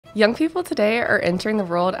Young people today are entering the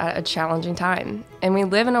world at a challenging time, and we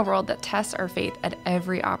live in a world that tests our faith at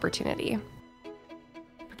every opportunity.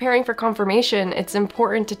 Preparing for confirmation, it's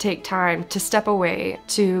important to take time to step away,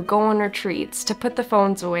 to go on retreats, to put the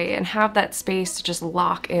phones away, and have that space to just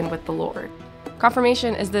lock in with the Lord.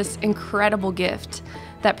 Confirmation is this incredible gift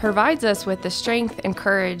that provides us with the strength and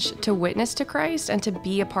courage to witness to Christ and to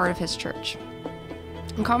be a part of His church.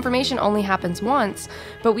 And confirmation only happens once,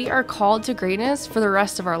 but we are called to greatness for the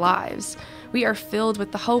rest of our lives. We are filled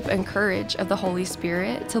with the hope and courage of the Holy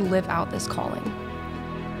Spirit to live out this calling.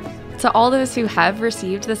 To all those who have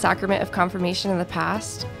received the sacrament of confirmation in the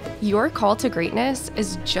past, your call to greatness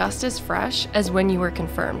is just as fresh as when you were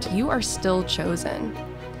confirmed. You are still chosen.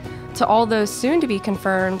 To all those soon to be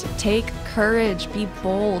confirmed, take courage, be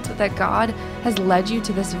bold that God has led you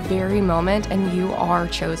to this very moment and you are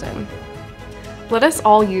chosen. Let us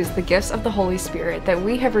all use the gifts of the Holy Spirit that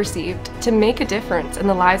we have received to make a difference in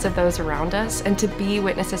the lives of those around us and to be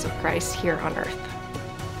witnesses of Christ here on earth.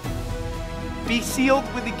 Be sealed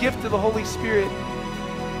with the gift of the Holy Spirit.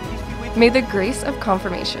 May the grace of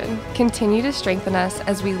confirmation continue to strengthen us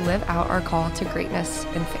as we live out our call to greatness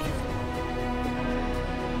in faith.